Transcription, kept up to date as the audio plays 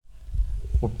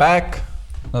we're back.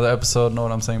 Another episode, Know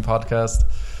What I'm Saying podcast.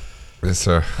 Yes,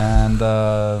 sir. And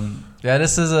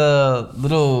this is a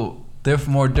little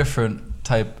more different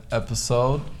type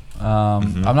episode.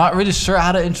 I'm not really sure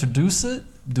how to introduce it.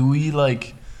 Do we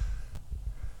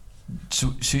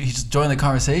should he just join the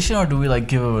conversation, or do we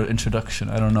give him an introduction?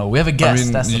 I don't know. We have a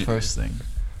guest. That's the first thing.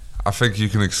 I think you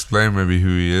can explain maybe who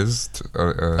he is.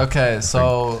 Okay,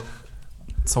 so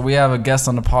we have a guest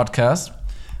on the podcast.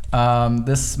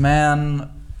 This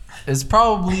man is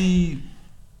probably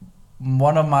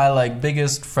one of my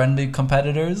biggest friendly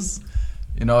competitors.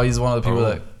 You know, he's one of the people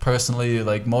that personally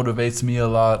motivates me a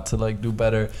lot to do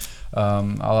better.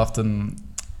 I'll often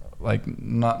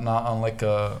not on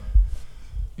a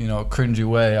cringy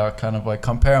way. I'll kind of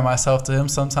compare myself to him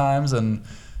sometimes and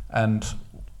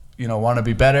want to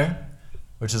be better,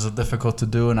 which is difficult to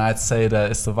do, and I'd say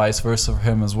that it's the vice versa for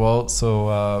him as well.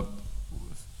 So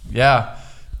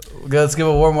let's give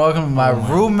a warm welcome to my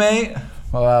roommate,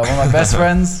 one of my best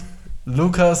friends,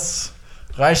 Lucas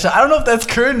Reischl. I don't know if that's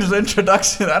cringe, the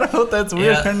introduction. I don't know if that's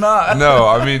weird or not. No,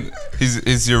 I mean,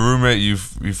 he's your roommate.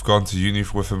 You've gone to uni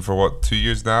with him for what, 2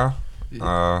 years now?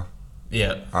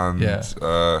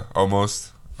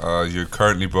 Almost. You're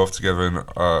currently both together in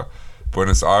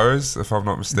Buenos Aires, if I'm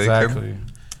not mistaken.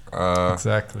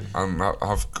 Exactly. And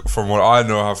from what I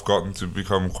know, have gotten to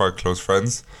become quite close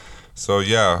friends. So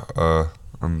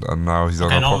and now he's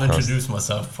on our podcast. I'll introduce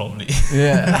myself probably.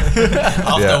 Yeah.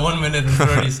 After 1 minute and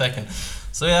 30 seconds.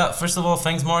 So first of all,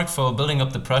 thanks Mark for building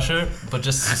up the pressure. But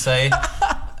just to say,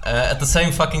 at the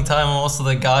same fucking time, I'm also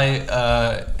the guy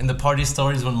in the party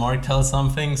stories when Mark tells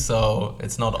something. So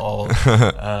it's not all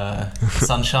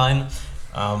sunshine.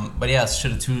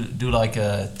 Should do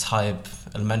a type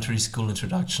elementary school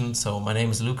introduction. So my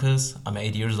name is Lucas. I'm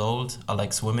 8 years old. I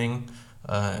like swimming.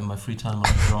 In my free time, I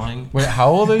like drawing. Wait, how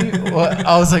old are you? What?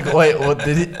 I was like, wait, what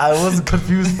did he? I was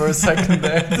confused for a second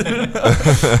there.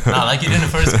 No, you did in the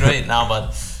first grade now,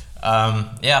 but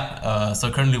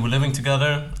so currently we're living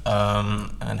together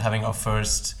and having our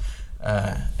first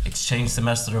exchange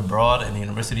semester abroad in the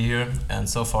university here, and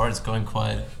so far it's going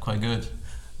quite good.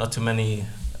 Not too many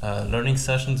learning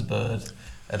sessions, but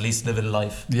at least living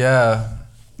life. Yeah,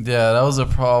 that was a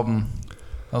problem.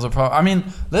 I mean,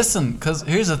 listen, because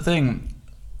here's the thing.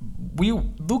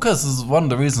 Lucas is one of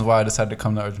the reasons why I decided to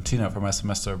come to Argentina for my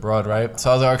semester abroad, right?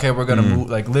 So I was like, okay, we're gonna move,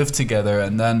 live together,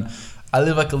 and then I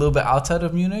live a little bit outside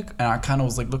of Munich, and I kind of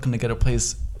was looking to get a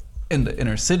place in the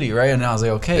inner city, right? And I was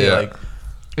like, okay,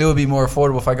 it would be more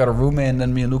affordable if I got a roommate. And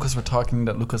then me and Lucas were talking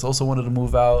that Lucas also wanted to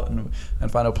move out and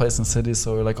find a place in cities.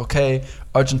 So we're like, okay,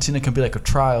 Argentina can be a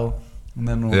trial, and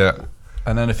then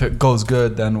and then if it goes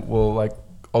good, then we'll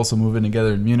also move in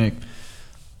together in Munich.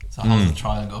 So how's the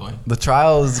trial going? The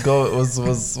trial was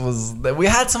we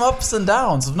had some ups and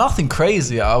downs, nothing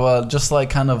crazy. I was just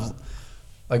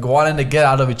wanting to get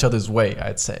out of each other's way,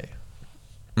 I'd say.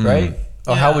 Right?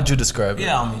 Or how would you describe it?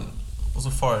 Yeah, I mean, so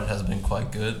far it has been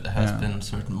quite good. There has been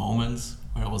certain moments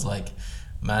where I was like,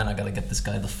 man, I gotta get this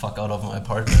guy the fuck out of my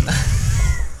apartment.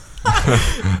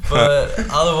 But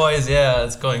otherwise,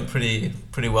 it's going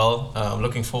pretty well. I'm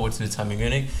looking forward to the time in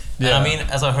Munich. And I mean,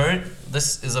 as I heard,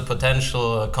 this is a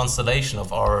potential constellation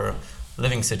of our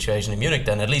living situation in Munich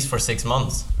then, at least for 6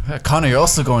 months. Connor, you're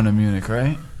also going to Munich,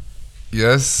 right?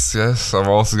 Yes, I'm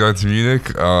also going to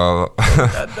Munich. No,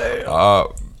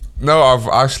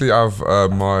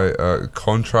 I've my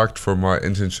contract for my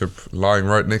internship lying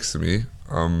right next to me.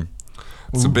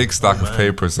 It's a big stack of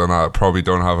papers, and I probably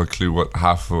don't have a clue what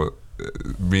half of it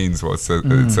means, what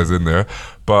it says in there.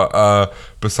 But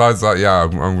besides that,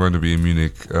 I'm going to be in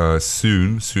Munich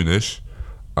soonish.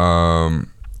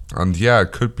 And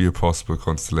it could be a possible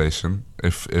constellation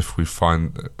if we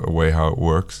find a way how it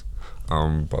works.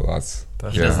 But that's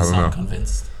he doesn't sound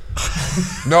convinced.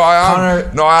 No, I am.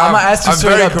 Connor, no, I am. I'm gonna ask you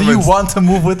straight up. Do you want to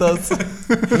move with us?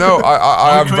 No,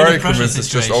 I am very convinced. It's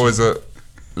just always a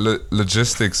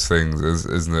logistics things,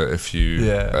 isn't it? If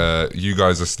you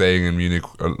guys are staying in Munich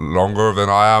longer than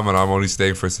I am, and I'm only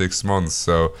staying for 6 months.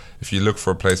 So if you look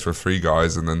for a place for 3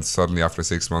 guys, and then suddenly after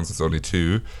 6 months it's only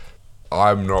 2,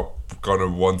 I'm not gonna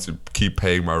want to keep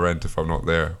paying my rent if I'm not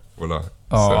there, will I?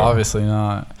 Oh, so, obviously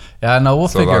not. Yeah, no, we'll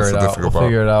figure it out. We'll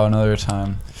figure it out another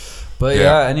time. But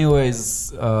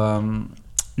anyways, we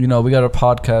got a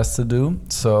podcast to do.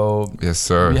 So yes,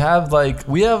 sir. We have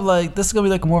this is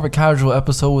gonna be more of a casual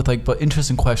episode with but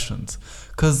interesting questions.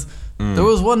 Cause there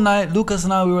was one night Lucas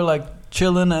and I, we were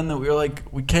chilling, and we were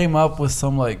we came up with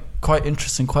some quite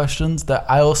interesting questions that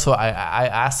I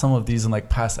asked some of these in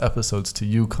past episodes to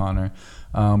you, Connor.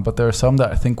 But there are some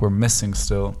that I think we're missing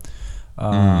still.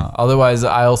 Mm. Otherwise,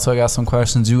 I also got some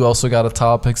questions. You also got a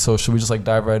topic. So should we just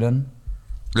dive right in?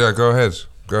 Yeah, go ahead.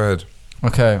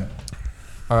 Okay.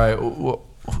 All right.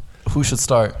 Who should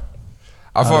start?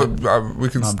 I thought we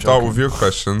can I'm start joking. with your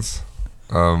questions.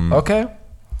 Okay.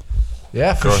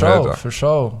 Yeah, for Go sure. ahead. For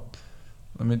sure.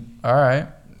 All right.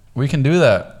 We can do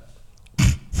that.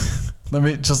 Let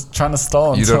me just trying to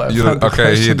stall You until don't. I You find don't. the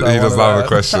Okay, he question I does wanna not have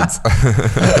the ask.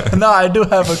 questions. No, I do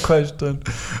have a question.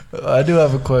 I do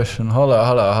have a question. Hold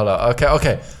on.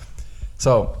 Okay.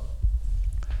 So,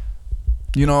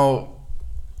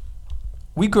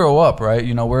 we grow up, right?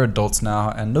 We're adults now,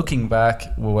 and looking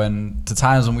back to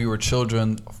times when we were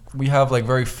children, we have like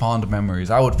very fond memories,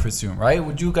 I would presume, right?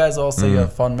 Would you guys all say you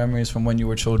have fond memories from when you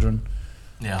were children?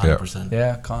 Yeah, 100%.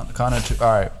 Yeah, kind of. All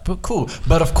right, but cool.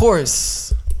 But of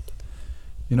course,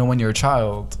 when you're a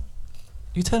child,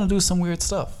 you tend to do some weird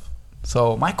stuff.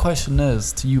 So my question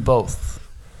is to you both: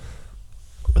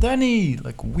 were there any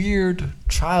like weird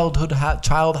child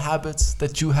habits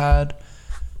that you had?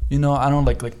 I don't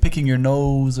like picking your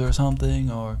nose or something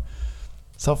or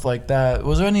stuff like that.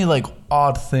 Was there any like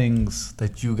odd things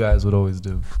that you guys would always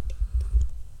do?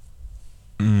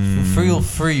 Feel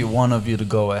free, one of you, to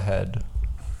go ahead.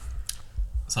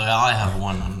 So I have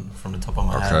one from the top of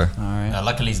my head. Okay. All right.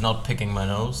 Luckily, he's not picking my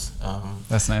nose.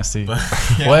 That's nasty. But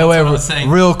Wait, that's what I was saying.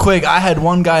 real quick. I had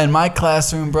one guy in my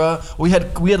classroom, bro. We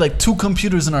had like 2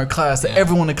 computers in our class that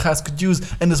everyone in class could use,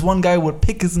 and this one guy would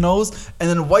pick his nose and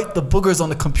then wipe the boogers on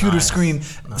the computer screen.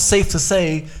 Nice. Safe to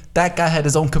say, that guy had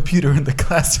his own computer in the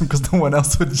classroom because no one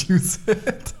else would use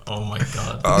it. Oh my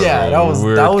god. Yeah, that was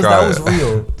weird that was guy.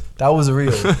 real. That was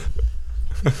real.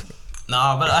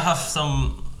 Nah, but I have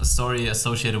some story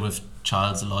associated with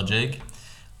child's logic.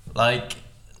 Like,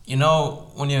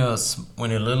 when you're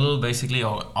little, basically,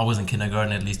 or I was in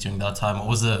kindergarten at least during that time. I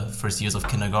was the first years of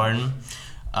kindergarten.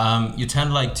 You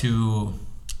tend like to,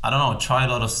 I don't know, try a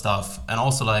lot of stuff, and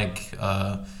also like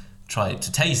try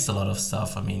to taste a lot of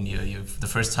stuff. I mean, you the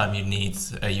first time you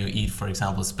eat, for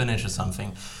example, spinach or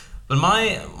something. But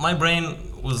my brain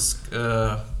was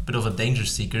a bit of a danger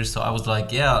seeker, so I was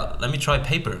like, yeah, let me try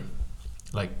paper.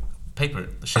 Like paper,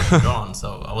 the shit you draw on.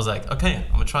 So I was like, okay,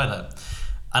 I'm gonna try that.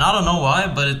 And I don't know why,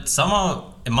 but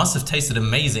it must have tasted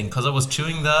amazing because I was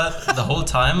chewing that the whole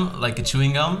time, like a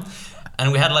chewing gum.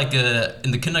 And we had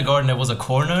in the kindergarten, there was a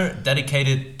corner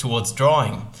dedicated towards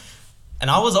drawing. And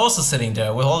I was also sitting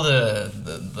there with all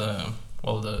the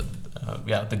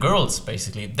girls,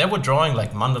 basically. They were drawing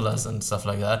like mandalas and stuff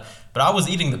like that, but I was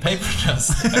eating the paper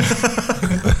just.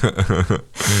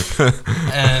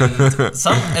 And at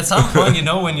some point,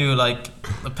 when you like,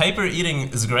 the paper eating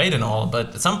is great and all,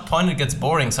 but at some point it gets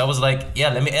boring. So I was like,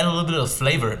 yeah, let me add a little bit of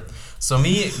flavor. So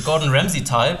me, Gordon Ramsay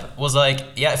type, was like,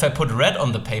 yeah, if I put red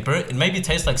on the paper, it maybe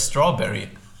tastes like strawberry.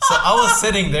 So I was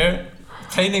sitting there,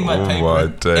 painting my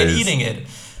paper and eating it.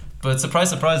 But surprise,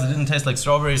 surprise, it didn't taste like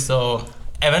strawberry. So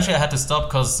eventually I had to stop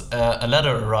because a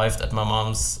letter arrived at my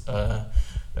mom's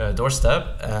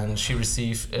doorstep, and she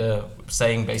received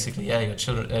saying basically, yeah, your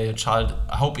child,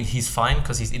 I hope he's fine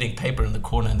because he's eating paper in the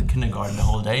corner in the kindergarten the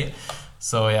whole day.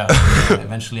 So yeah,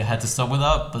 eventually I had to stop with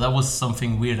that. But that was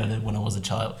something weird I did when I was a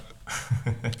child.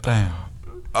 Damn.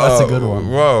 That's a good one.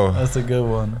 Whoa. That's a good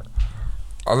one.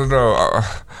 I don't know.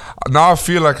 Now I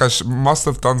feel like I must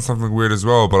have done something weird as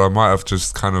well, but I might have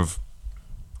just kind of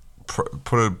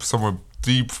put it somewhere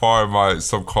deep far in my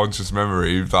subconscious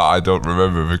memory that I don't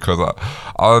remember because I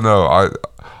don't know.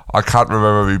 I can't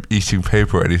remember me eating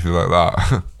paper or anything like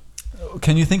that.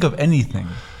 Can you think of anything?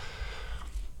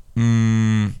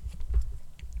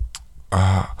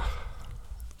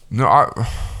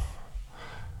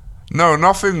 No,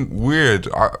 nothing weird.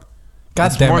 God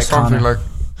damn it, something Connor. like.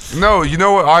 No, you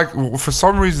know what? For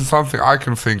some reason, something I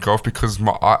can think of because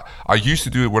I used to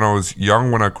do it when I was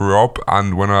young, when I grew up,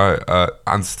 and when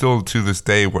and still to this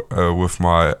day with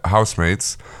my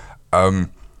housemates. When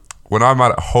I'm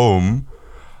at home,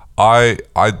 I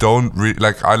don't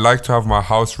like. I like to have my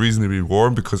house reasonably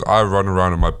warm because I run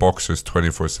around in my boxers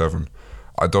 24/7.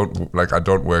 I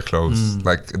don't wear clothes.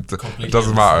 It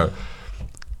doesn't matter.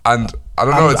 And I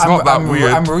don't know. It's not that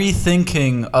weird. I'm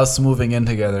rethinking us moving in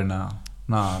together now.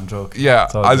 No, I'm joking. Yeah,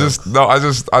 I just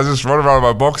run around in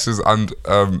my boxes, and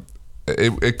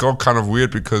it got kind of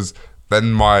weird because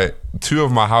then two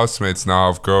of my housemates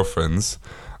now have girlfriends,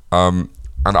 and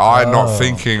I not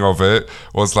thinking of it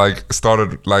was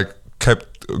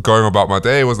kept going about my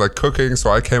day, was like cooking. So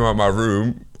I came out my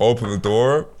room, opened the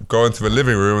door, go into the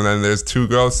living room, and then there's 2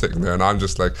 girls sitting there, and I'm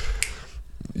just like,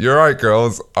 "You're right,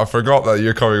 girls. I forgot that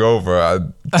you're coming over."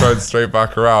 And turned straight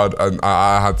back around, and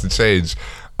I had to change.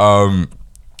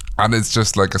 And it's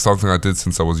just like something I did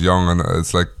since I was young, and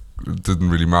it's like it didn't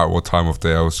really matter what time of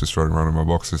day I was just running around in my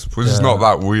boxes, which is not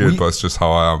that weird, but it's just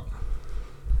how I am.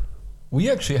 We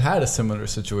actually had a similar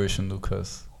situation,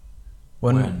 Lucas.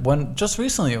 When just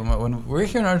recently, when we were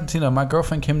here in Argentina, my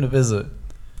girlfriend came to visit.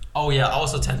 Oh yeah, I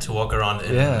also tend to walk around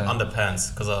in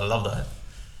underpants because I love that.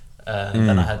 And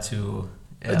then I had to.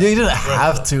 Yeah, you didn't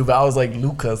have to, but I was like,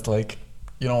 Lucas, like,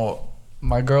 you know,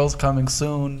 my girl's coming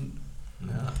soon.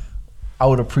 Yeah. I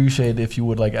would appreciate if you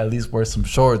would like at least wear some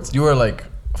shorts. You were like,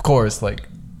 of course, like,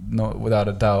 no, without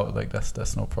a doubt, like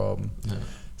that's no problem. Yeah.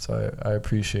 So I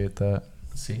appreciate that.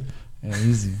 See. Yeah,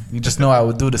 easy. You just know I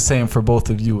would do the same for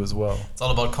both of you as well. It's all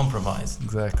about compromise.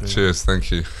 Exactly. Cheers, thank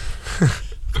you.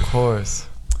 Of course.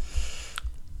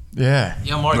 Yeah.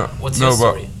 Yeah, Mark, what's your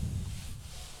story?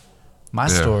 My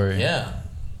story? Yeah.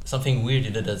 Something weird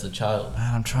you did as a child.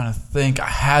 Man, I'm trying to think. I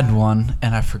had one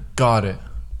and I forgot it.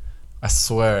 I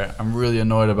swear. I'm really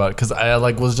annoyed about it because I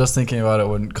like was just thinking about it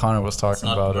when Connor was talking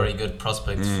about it. It's not very good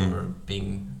prospects for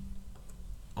being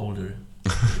older.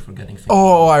 Forgetting things.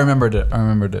 Oh, I remembered it.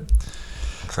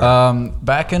 Okay.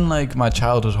 Back in like my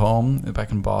childhood home,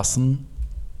 back in Boston,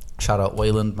 shout out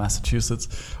Wayland, Massachusetts.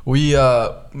 Me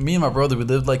and my brother, we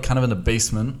lived like kind of in the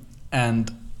basement,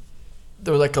 and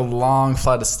there was like a long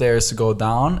flight of stairs to go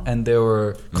down, and there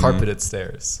were carpeted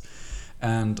stairs.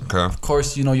 And of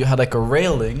course, you know, you had like a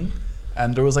railing,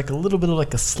 and there was like a little bit of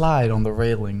like a slide on the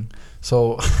railing.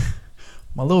 So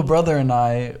my little brother and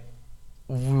I,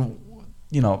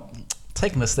 you know,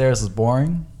 taking the stairs is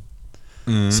boring.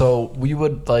 So we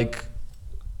would like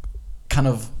kind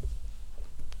of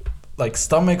like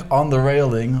stomach on the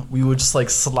railing. We would just like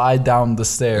slide down the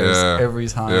stairs every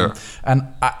time. Yeah. And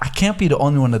I can't be the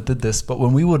only one that did this, but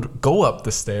when we would go up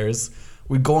the stairs,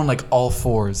 we'd go on like all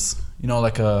fours, you know,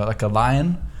 like a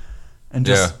lion, and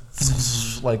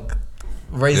just like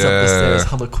raise up the stairs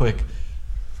hella quick.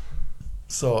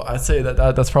 So I'd say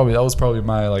that was probably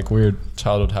my like weird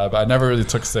childhood habit. I never really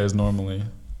took stairs normally.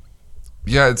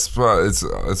 Yeah, it's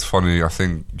funny. I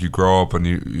think you grow up and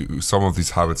you some of these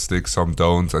habits stick, some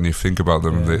don't, and you think about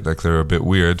them they're a bit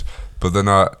weird. But then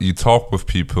you talk with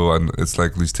people, and it's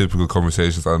like these typical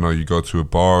conversations. I don't know, you go to a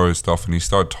bar or stuff, and you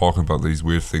start talking about these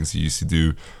weird things you used to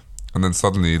do, and then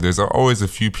suddenly there's always a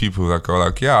few people that go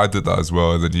like, "Yeah, I did that as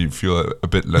well," and then you feel a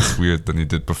bit less weird than you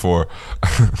did before.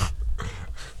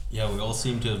 Yeah, we all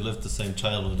seem to have lived the same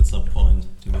childhood at some point,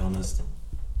 to be honest.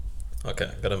 Okay,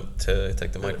 gotta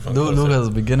take the microphone. Luke as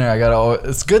a beginner,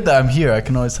 it's good that I'm here. I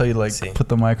can always tell you like put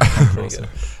the microphone closer.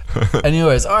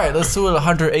 Anyways, all right, let's do a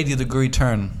 180-degree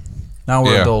turn. Now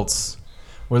we're adults.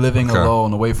 We're living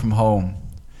alone, away from home.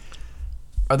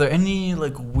 Are there any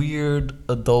like weird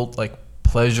adult like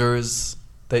pleasures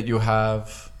that you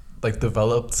have like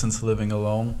developed since living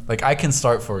alone? Like I can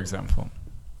start, for example.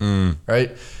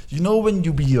 Right? You know when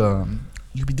you be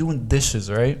doing dishes,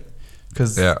 right?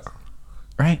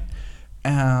 Right?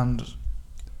 And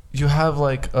you have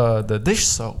like the dish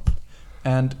soap,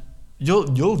 and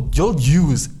you'll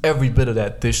use every bit of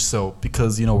that dish soap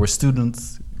because you know we're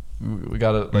students. We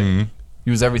gotta like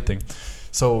use everything.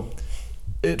 So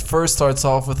it first starts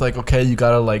off with like, okay, you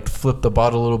gotta like flip the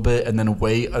bottle a little bit and then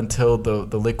wait until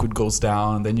the liquid goes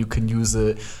down, and then you can use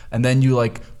it, and then you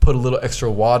like put a little extra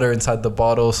water inside the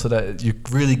bottle so that you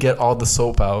really get all the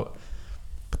soap out.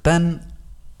 But then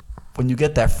when you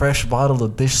get that fresh bottle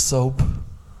of dish soap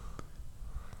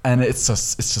and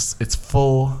it's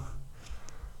full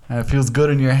and it feels good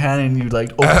in your hand, and you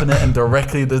like open it and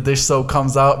directly the dish soap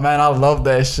comes out, man, I love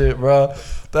that shit, bro.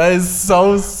 That is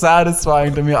so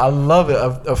satisfying to me. I love it.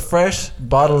 A fresh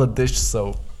bottle of dish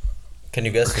soap. Can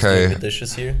you guess who's doing the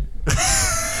dishes here?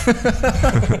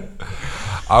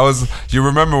 You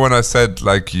remember when I said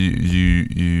like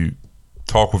you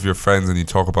talk with your friends and you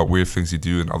talk about weird things you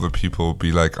do, and other people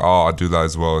be like, "Oh, I do that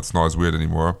as well. It's not as weird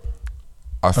anymore."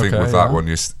 I think with that one,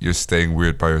 you're staying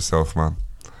weird by yourself, man.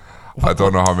 I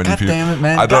don't know how many people. God damn it,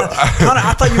 man! Connor,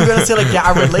 I thought you were gonna say like, "Yeah,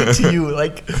 I relate to you."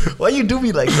 Like, why you do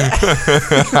me like that?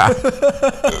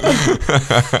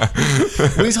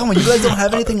 What are you talking about? You guys don't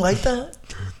have anything like that?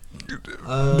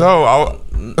 No,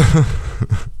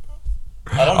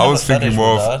 I was thinking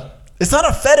more of. It's not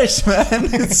a fetish, man.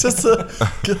 It's just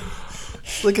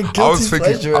like a guilty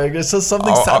pleasure. It's just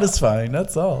something satisfying.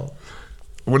 That's all.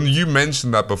 When you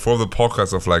mentioned that before the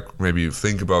podcast of like maybe you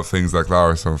think about things like that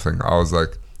or something, I was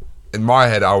like, in my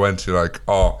head, I went to like,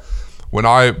 when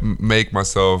I make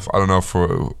myself, I don't know,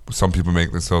 for some people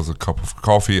make themselves a cup of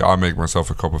coffee, I make myself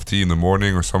a cup of tea in the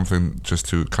morning or something just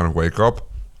to kind of wake up.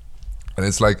 And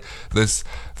it's like this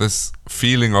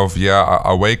feeling of,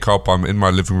 I wake up, I'm in my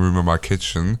living room or my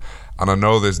kitchen, and I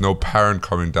know there's no parent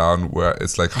coming down where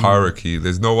it's like hierarchy.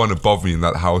 There's no one above me in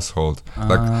that household.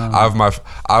 Like I have my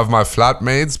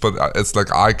flatmates, but it's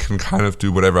like I can kind of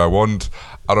do whatever I want.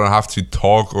 I don't have to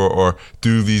talk or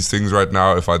do these things right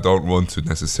now if I don't want to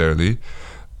necessarily.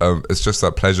 It's just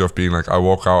that pleasure of being like, I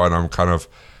walk out and I'm kind of,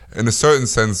 in a certain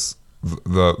sense,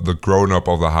 the grown up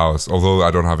of the house. Although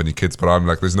I don't have any kids, but I'm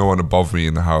like, there's no one above me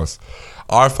in the house.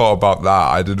 I thought about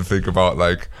that. I didn't think about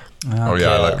like, oh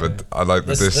yeah, I like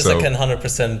the dish This soap. I can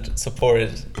 100% support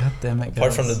it. God damn it,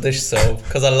 Apart from the dish soap,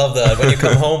 because I love that. When you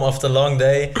come home after a long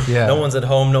day, no one's at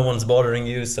home, no one's bothering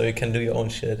you, so you can do your own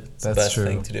shit. It's the best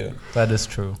thing to do. That is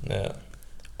true. Yeah.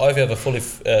 Or if you have a fully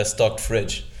stocked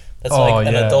fridge. That's like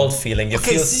an adult feeling. You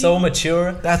feel so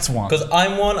mature. That's one. Because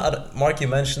I'm one, Mark, you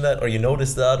mentioned that, or you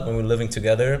noticed that when we were living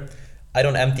together. I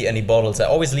don't empty any bottles. I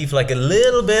always leave like a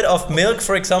little bit of milk,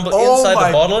 for example, inside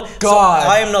the bottle. God. So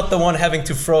I am not the one having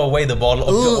to throw away the bottle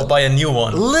or buy a new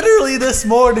one. Literally this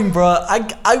morning, bro,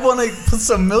 I want to put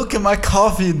some milk in my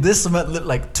coffee, and this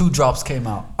like 2 drops came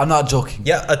out. I'm not joking.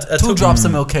 Yeah, 2 drops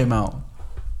of milk came out.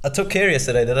 I took care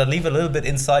yesterday that I'd leave a little bit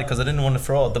inside because I didn't want to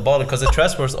throw out the bottle because the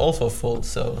trash was also full.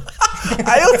 So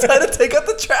I also had to take out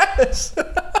the trash.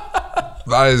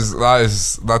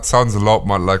 That sounds a lot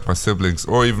like my siblings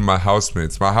or even my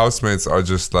housemates. My housemates are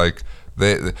just like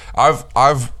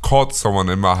I've caught someone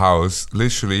in my house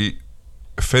literally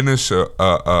finish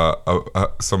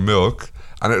some milk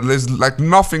and there's like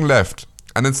nothing left,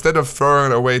 and instead of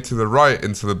throwing it away to the right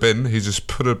into the bin, he just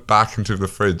put it back into the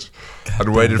fridge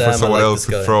and waited for someone else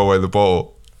to throw away the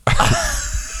bottle.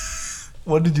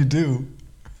 What did you do?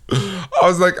 I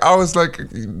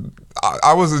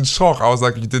was in shock. I was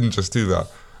like, you didn't just do that.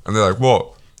 And they're like,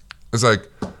 what? It's like,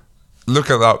 look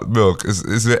at that milk.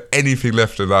 Is there anything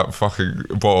left in that fucking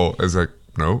bottle? It's like,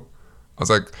 no. I was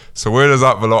like, so where does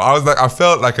that belong? I was like, I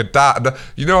felt like a dad.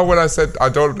 You know when I said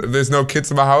there's no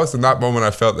kids in my house? In that moment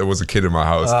I felt there was a kid in my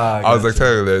house. I was like,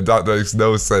 telling you, that makes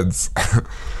no sense.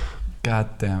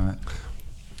 God damn it.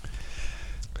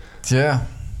 Yeah.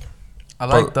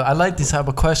 I like these type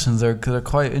of questions. They're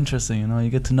quite interesting. You know, you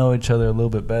get to know each other a little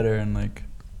bit better and like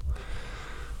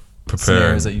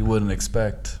scenarios that you wouldn't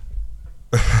expect.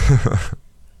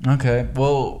 Okay,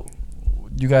 well,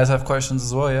 you guys have questions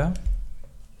as well, yeah?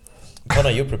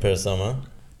 Connor, you prepare some, huh?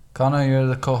 Connor, you're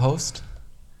the co-host.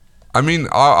 I mean,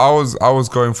 I was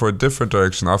going for a different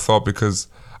direction. I thought because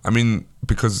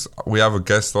we have a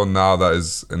guest on now that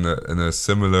is in a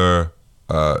similar.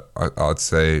 I'd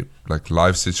say like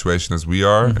life situation as we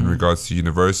are in regards to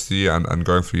university and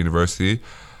going through university.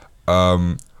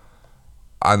 And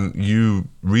you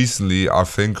recently, I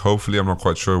think, hopefully, I'm not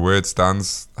quite sure where it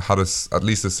stands, had at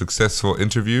least a successful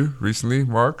interview recently,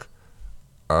 Mark.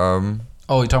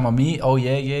 Oh, you're talking about me? Oh,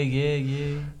 yeah.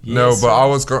 No, but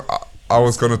I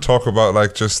was gonna talk about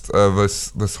like just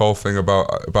this whole thing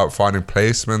about finding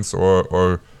placements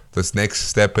or this next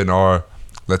step in our,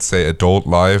 let's say, adult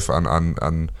life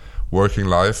and working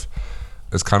life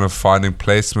is kind of finding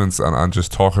placements and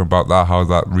just talking about that, how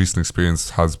that recent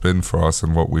experience has been for us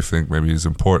and what we think maybe is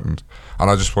important. And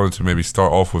I just wanted to maybe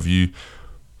start off with you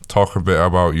talking a bit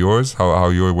about yours, how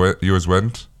yours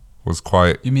went. Was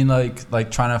quite. You mean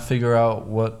like trying to figure out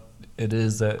what it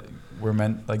is that we're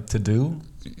meant like to do?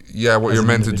 Yeah, what you're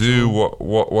meant to do,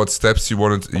 what steps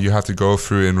you have to go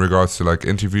through in regards to like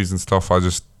interviews and stuff. I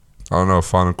don't know,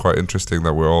 found it quite interesting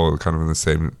that we're all kind of in the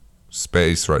same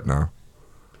space right now.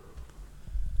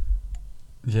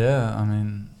 Yeah, I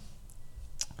mean,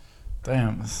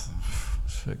 damn.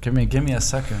 Give me a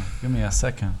second.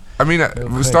 I mean,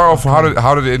 we'll start off.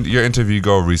 How did your interview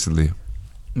go recently?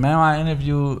 Man, my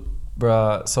interview,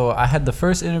 bruh. So I had the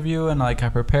first interview and like I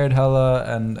prepared hella,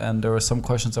 and there were some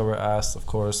questions that were asked, of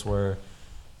course, where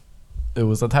it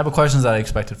was the type of questions that I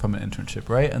expected from an internship,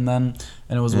 right? And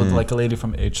it was with like a lady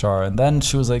from HR, and then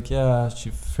she was like, yeah, she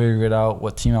figured out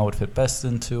what team I would fit best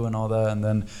into and all that, and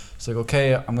then she's like,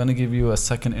 okay, I'm gonna give you a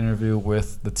second interview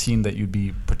with the team that you'd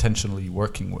be potentially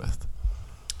working with.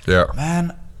 Yeah.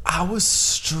 Man, I was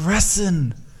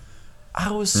stressing.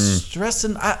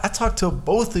 I talked to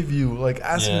both of you, like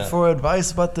asking for advice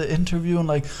about the interview and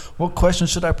like what questions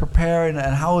should I prepare and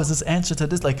how is this answer to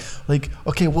this, like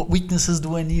okay, what weaknesses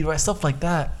do I need, right? Stuff like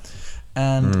that.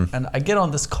 And I get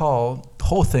on this call. The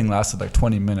whole thing lasted like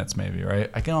 20 minutes maybe, right?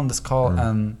 I get on this call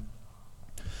and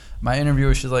my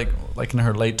interviewer, she's like in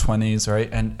her late 20s, right?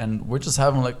 And we're just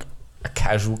having like a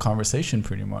casual conversation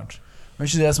pretty much.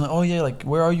 She asked me, oh yeah, like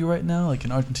where are you right now? Like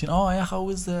in Argentina. Oh yeah, how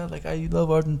is that? Like I love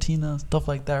Argentina, stuff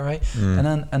like that, right?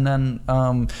 And then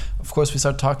of course we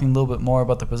started talking a little bit more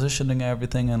about the positioning and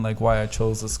everything and like why I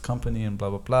chose this company and blah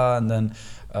blah blah. And then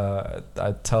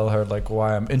I tell her like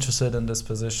why I'm interested in this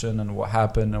position and what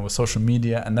happened and with social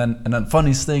media, and then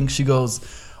funniest thing, she goes,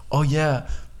 "Oh yeah,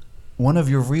 one of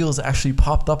your reels actually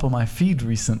popped up on my feed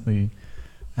recently,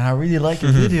 and I really like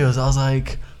your videos." I was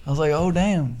like, "Oh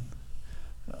damn."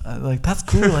 Like that's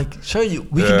cool. Like sure,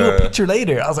 we can do a picture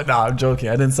later. I was like, "No, I'm joking.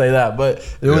 I didn't say that." But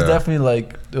it was definitely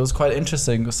like it was quite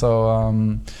interesting.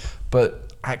 So,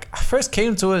 but I first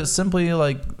came to it simply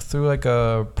like through like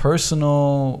a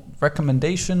personal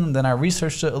recommendation. Then I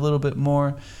researched it a little bit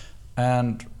more,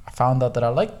 and I found out that I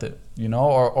liked it. You know,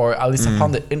 or at least I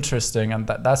found it interesting, and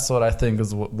that's what I think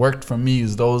is what worked for me.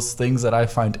 Is those things that I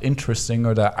find interesting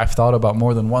or that I've thought about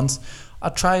more than once.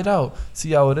 I'll try it out,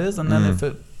 see how it is, and then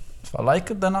if I like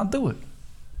it, then I'll do it.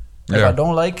 If I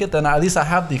don't like it, then at least I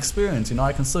have the experience. You know,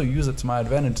 I can still use it to my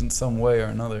advantage in some way or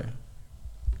another.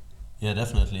 Yeah,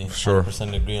 definitely. Sure.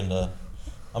 100% agree on that.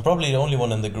 I'm probably the only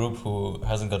one in the group who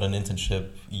hasn't got an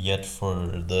internship yet for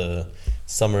the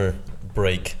summer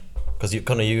break. Because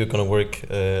you're gonna work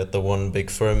at the one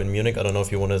big firm in Munich. I don't know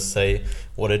if you want to say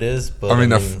what it is, but I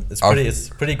mean, it's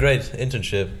pretty great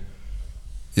internship.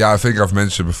 Yeah, I think I've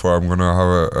mentioned before. I'm gonna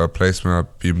have a placement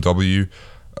at BMW.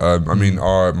 I mean,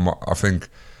 I think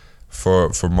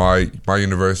for my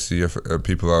university,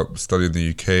 people that study in the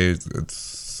UK,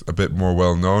 it's a bit more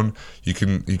well known. You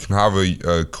can have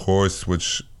a course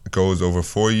which goes over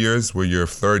 4 years, where your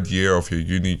third year of your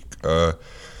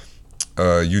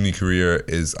uni career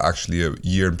is actually a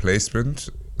year in placement.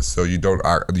 So you don't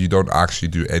actually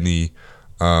do any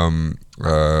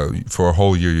for a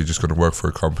whole year. You're just going to work for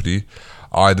a company.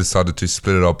 I decided to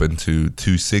split it up into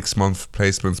 2 6-month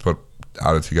placements, but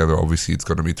added together, obviously, it's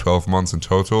going to be 12 months in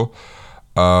total.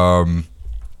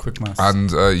 Quick maths.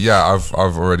 And I've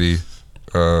already,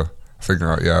 I think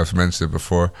I've mentioned it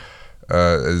before.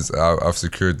 I've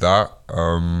secured that,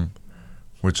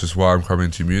 which is why I'm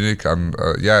coming to Munich. And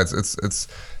it's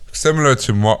similar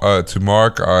to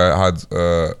Mark. I had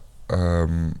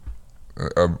an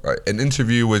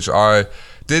interview which I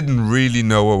didn't really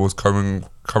know what was coming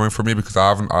for me, because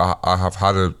I have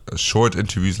had a short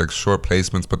interviews, like short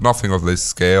placements, but nothing of this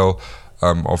scale,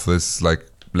 of this like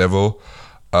level.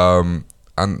 And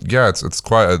yeah, it's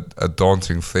quite a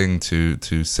daunting thing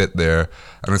to sit there,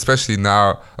 and especially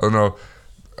now, I don't know,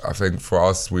 I think for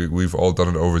us, we've all done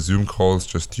it over Zoom calls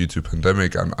just due to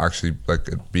pandemic and actually like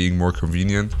it being more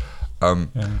convenient. And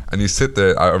you sit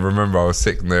there. I remember I was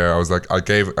sitting there. I was like, I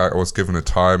was given a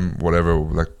time, whatever,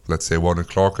 like let's say 1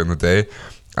 o'clock in the day,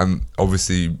 and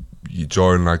obviously you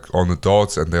join like on the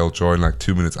dot, and they'll join like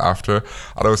 2 minutes after.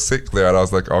 And I was sitting there, and I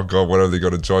was like, oh god, when are they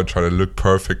gonna join? Trying to look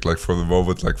perfect, like for the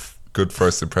moment, like good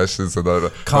first impressions. And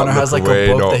then Connor has like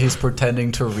a book that he's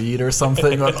pretending to read or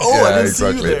something. Like, I didn't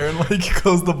see you there, and like he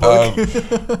closed the book.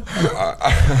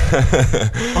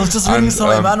 I was just reading some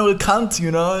Immanuel Kant,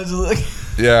 you know. It's just like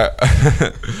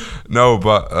no,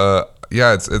 but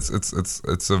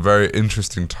it's a very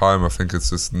interesting time. I think it's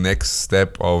this next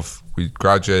step of, we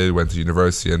graduated, went to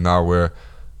university, and now we're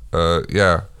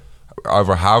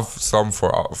either have some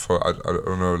for I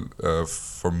don't know,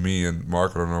 for me and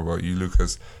Mark, I don't know about you,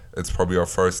 Lucas, it's probably our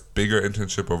first bigger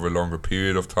internship over a longer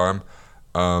period of time.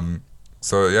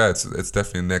 So yeah, it's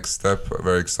definitely a next step,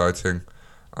 very exciting.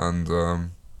 And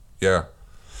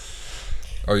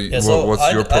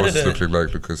what's your process looking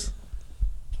like, Lucas?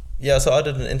 Yeah, so I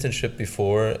did an internship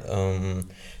before,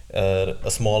 a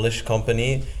smallish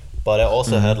company, but I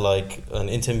also had like an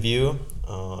interview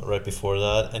right before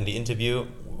that, and the interview,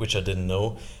 which I didn't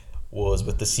know, was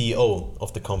with the CEO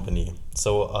of the company.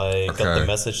 So I got the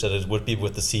message that it would be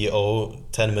with the CEO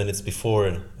 10 minutes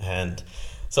beforehand.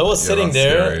 So I was sitting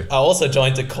there. Scary. I also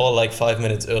joined the call like 5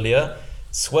 minutes earlier,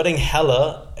 sweating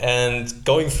hella and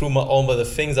going through all the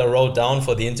things I wrote down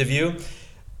for the interview.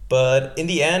 But in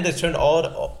the end, it turned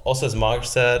out, also as Mark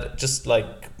said, just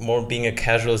like more being a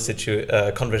casual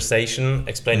conversation,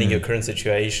 explaining your current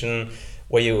situation,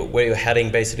 where you're heading,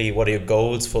 basically what are your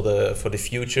goals for the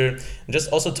future, and just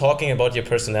also talking about your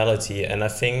personality. And I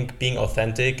think being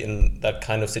authentic in that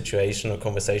kind of situation or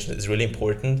conversation is really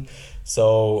important.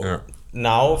 So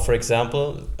now, for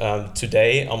example,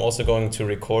 today I'm also going to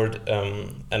record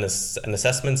an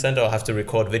assessment center. I have to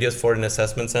record videos for an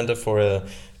assessment center for a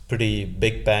pretty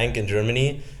big bank in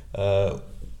Germany,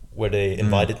 where they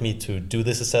invited me to do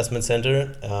this assessment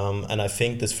center. And I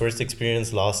think this first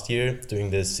experience last year,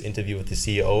 doing this interview with the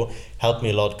CEO, helped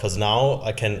me a lot, because now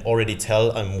I can already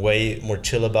tell I'm way more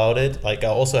chill about it. Like I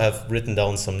also have written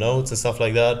down some notes and stuff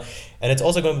like that. And it's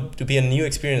also going to be a new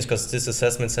experience, because this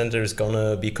assessment center is going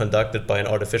to be conducted by an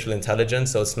artificial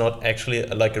intelligence. So it's not actually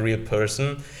like a real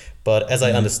person. But as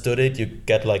I understood it, you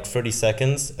get like 30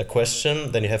 seconds, a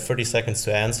question, then you have 30 seconds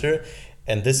to answer.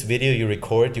 and this video you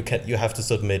record, you have to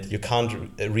submit. You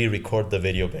can't re-record the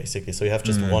video basically, so you have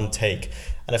just one take.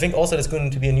 And I think also that's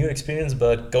going to be a new experience,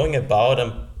 but going about,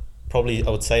 I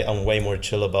would say I'm way more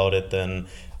chill about it than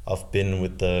I've been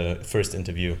with the first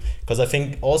interview, because I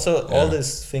think also all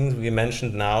these things we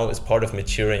mentioned now is part of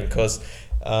maturing, because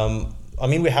I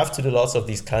mean, we have to do lots of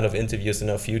these kind of interviews in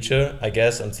our future, I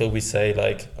guess, until we say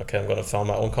like, okay, I'm gonna found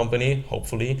my own company,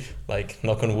 hopefully, like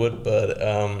knock on wood. But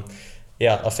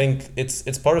yeah, I think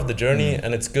it's part of the journey,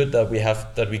 and it's good that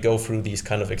we go through these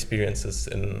kind of experiences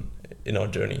in our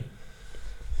journey.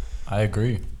 I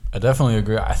agree. I definitely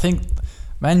agree. I think,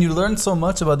 man, you learn so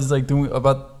much about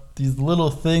these little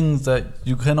things that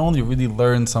you can only really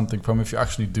learn something from if you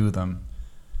actually do them.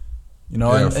 You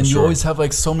know, and you always have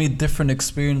like so many different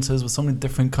experiences with so many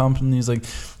different companies. Like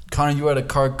Connor, you were at a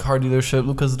car dealership,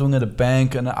 Lucas is doing at a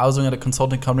bank, and I was doing at a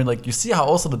consulting company. Like you see how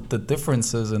also the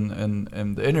differences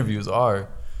in the interviews are.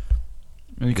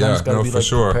 And you kind of just gotta be like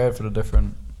prepared for the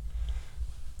different.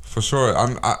 For sure,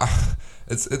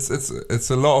 it's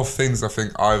a lot of things. I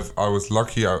think I was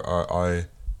lucky. I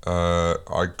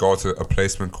got a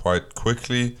placement quite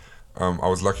quickly. I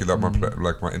was lucky that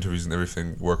my interviews and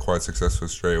everything were quite successful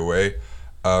straight away.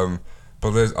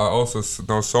 But I also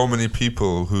know so many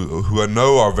people who I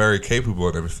know are very capable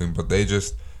and everything, but they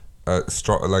just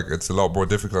like it's a lot more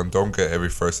difficult and don't get every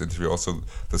first interview. Also,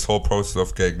 this whole process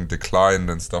of getting declined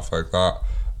and stuff like that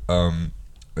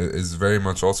is very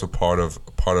much also part of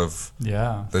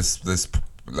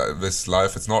this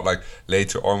life. It's not like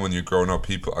later on when you're grown up,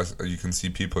 you can see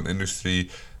people in industry,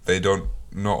 they don't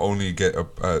not only get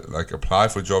apply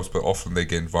for jobs, but often they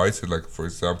get invited. Like for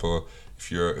example, if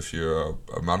you're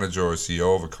a manager or a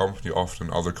CEO of a company,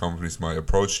 often other companies might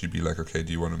approach you, be like, okay,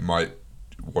 do you want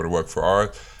to work for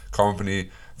our company?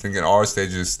 I think in our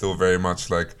stage it's still very much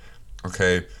like,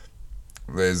 okay,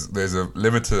 there's a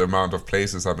limited amount of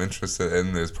places I'm interested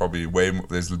in. There's probably way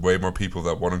more people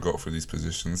that want to go for these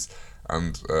positions,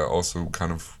 and also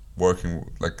kind of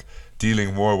working like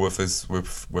dealing more with this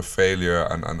with failure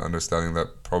and understanding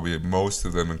that probably most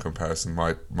of them in comparison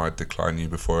might decline you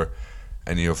before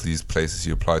any of these places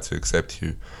you apply to accept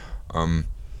you.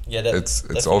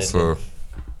 It's also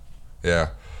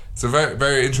it's a very,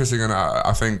 very interesting, and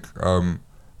I think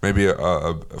maybe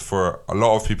for a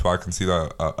lot of people I can see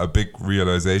that a big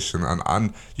realization,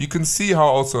 and you can see how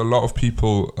also a lot of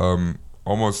people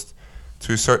almost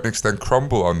to a certain extent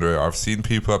crumble under it. I've seen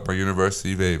people at my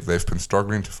university, they've been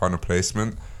struggling to find a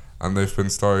placement, and they've been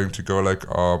starting to go like,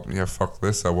 oh yeah, fuck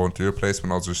this, I won't do a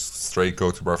placement, I'll just straight go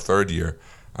to my third year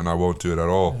and I won't do it at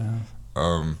all.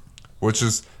 Which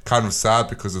is kind of sad,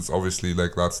 because it's obviously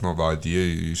like that's not the idea,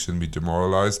 you shouldn't be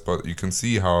demoralized, but you can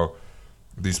see how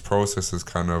these processes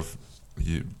kind of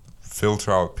you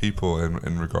filter out people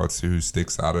in regards to who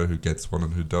sticks at it, who gets one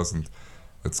and who doesn't.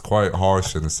 It's quite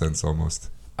harsh in a sense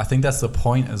almost. I think that's the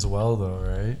point as well, though,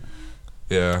 right?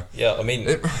 Yeah. Yeah, I mean,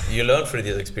 you learn through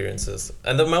these experiences,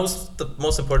 and the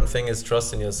most important thing is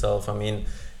trust in yourself. I mean,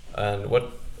 and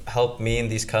what helped me in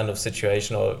these kind of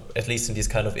situations, or at least in these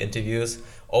kind of interviews,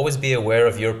 always be aware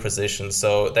of your position.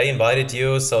 So they invited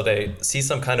you, so they see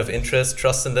some kind of interest,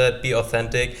 trust in that, be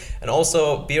authentic, and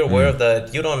also be aware of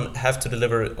that you don't have to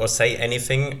deliver or say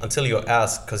anything until you're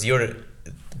asked, because you're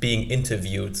being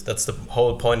interviewed. That's the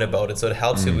whole point about it. So it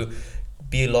helps you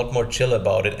be a lot more chill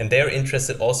about it, and they're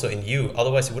interested also in you.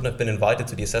 Otherwise you wouldn't have been invited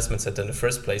to the assessment center in the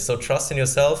first place. So trust in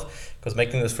yourself, because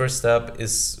making this first step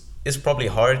is probably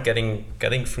hard,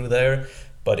 getting through there.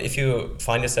 But if you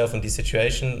find yourself in this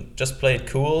situation, just play it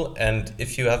cool, and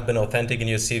if you have been authentic in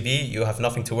your CV, you have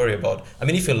nothing to worry about. I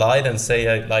mean, if you lied and say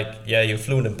you're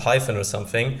fluent in Python or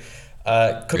something,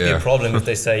 could be a problem if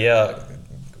they say,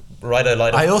 write a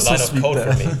line of code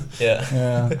for me.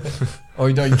 Yeah. Oh,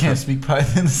 no, you can't speak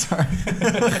Python. Sorry,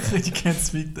 you can't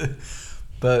speak the.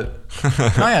 But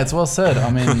it's well said. I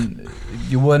mean,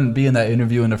 you wouldn't be in that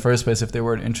interview in the first place if they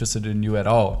weren't interested in you at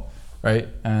all, right?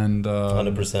 And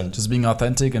 100%. Just being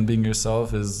authentic and being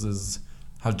yourself is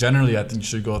how generally I think you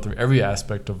should go through every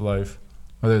aspect of life,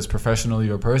 whether it's professionally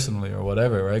or personally or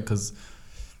whatever, right? Because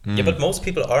yeah, but most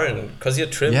people aren't, because you're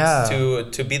trimmed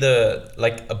to be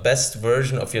a best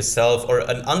version of yourself, or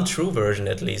an untrue version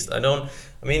at least. I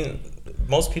mean,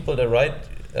 most people, they write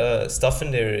stuff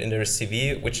in their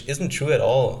CV which isn't true at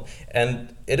all,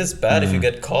 and it is bad if you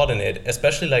get caught in it,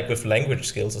 especially like with language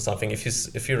skills or something.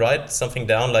 If you write something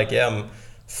down like, I'm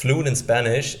fluent in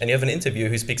Spanish, and you have an interviewer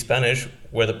who speaks Spanish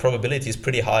where the probability is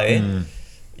pretty high,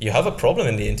 you have a problem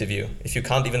in the interview if you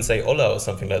can't even say hola or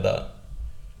something like that.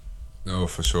 No,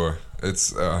 for sure.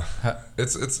 It's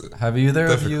have either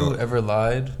difficult. of you ever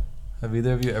lied? Have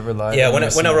either of you ever lied? Yeah,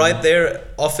 when I write their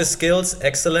office skills,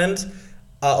 excellent.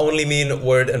 I only mean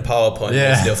Word and PowerPoint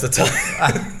Yeah. most of the time.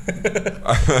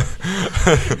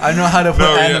 I know how to put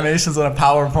No, yeah. animations on a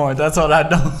PowerPoint. That's what I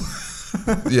know.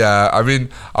 Yeah, I mean,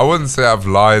 I wouldn't say I've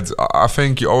lied. I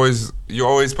think you always,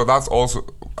 but that's also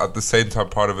at the same time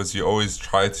part of it is you always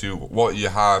try to what you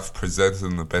have presented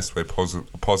in the best way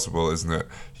possible, isn't it?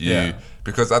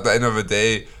 Because at the end of the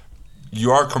day, you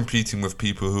are competing with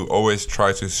people who always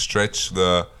try to stretch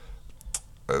their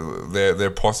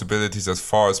possibilities as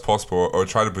far as possible, or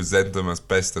try to present them as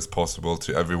best as possible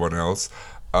to everyone else.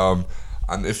 And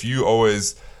if you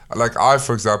always, like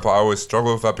for example, I always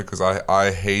struggle with that because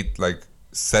I hate like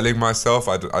selling myself.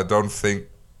 I don't think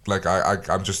like I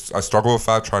struggle with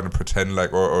that, trying to pretend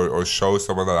like or show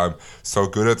someone that I'm so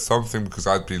good at something, because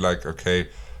I'd be like, okay,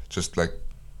 just like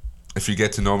if you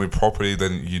get to know me properly,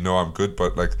 then you know I'm good.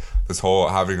 But like this whole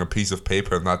having a piece of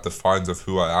paper and that defines of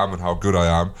who I am and how good I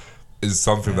am is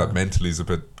something that mentally is a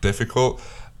bit difficult.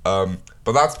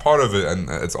 But that's part of it, and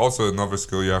it's also another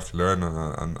skill you have to learn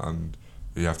and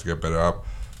you have to get better at.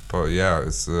 But yeah,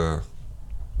 it's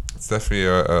definitely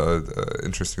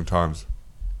interesting times.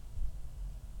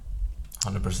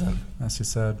 100%. As you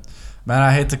said. Man,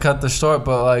 I hate to cut this short,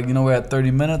 but like, you know, we're at 30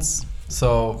 minutes.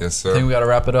 So Yes, sir. I think we got to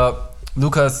wrap it up.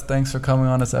 Lucas, thanks for coming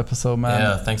on this episode, man.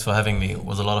 Yeah, thanks for having me. It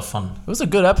was a lot of fun. It was a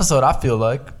good episode, I feel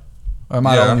like. Or am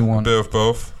I the only one? A bit of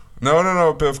both. No,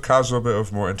 a bit of casual, a bit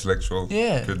of more intellectual.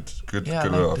 Yeah. Good Yeah, I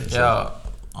little liked it. episode. Yeah,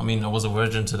 I mean, I was a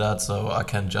virgin to that, so I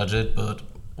can't judge it, but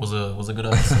was a good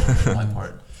episode on my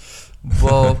part.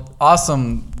 Well,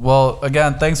 awesome. Well,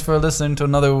 again, thanks for listening to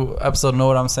another episode of Know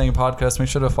What I'm Saying podcast. Make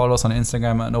sure to follow us on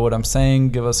Instagram at Know What I'm Saying.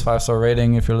 Give us 5-star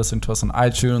rating if you're listening to us on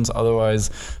iTunes. Otherwise,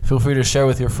 feel free to share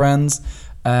with your friends.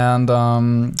 And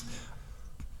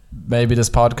maybe this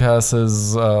podcast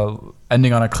is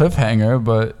ending on a cliffhanger,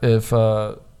 but if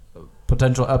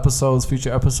potential episodes,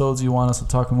 future episodes, you want us to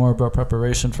talk more about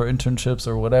preparation for internships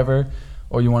or whatever,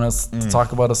 or you want us to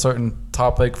talk about a certain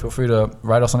topic, feel free to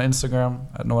write us on Instagram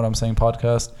at Know What I'm Saying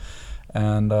podcast,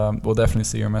 and we'll definitely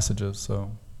see your messages.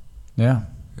 So, yeah.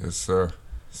 Yes, sir.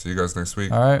 See you guys next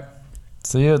week. All right.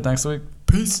 See you next week.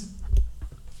 Peace.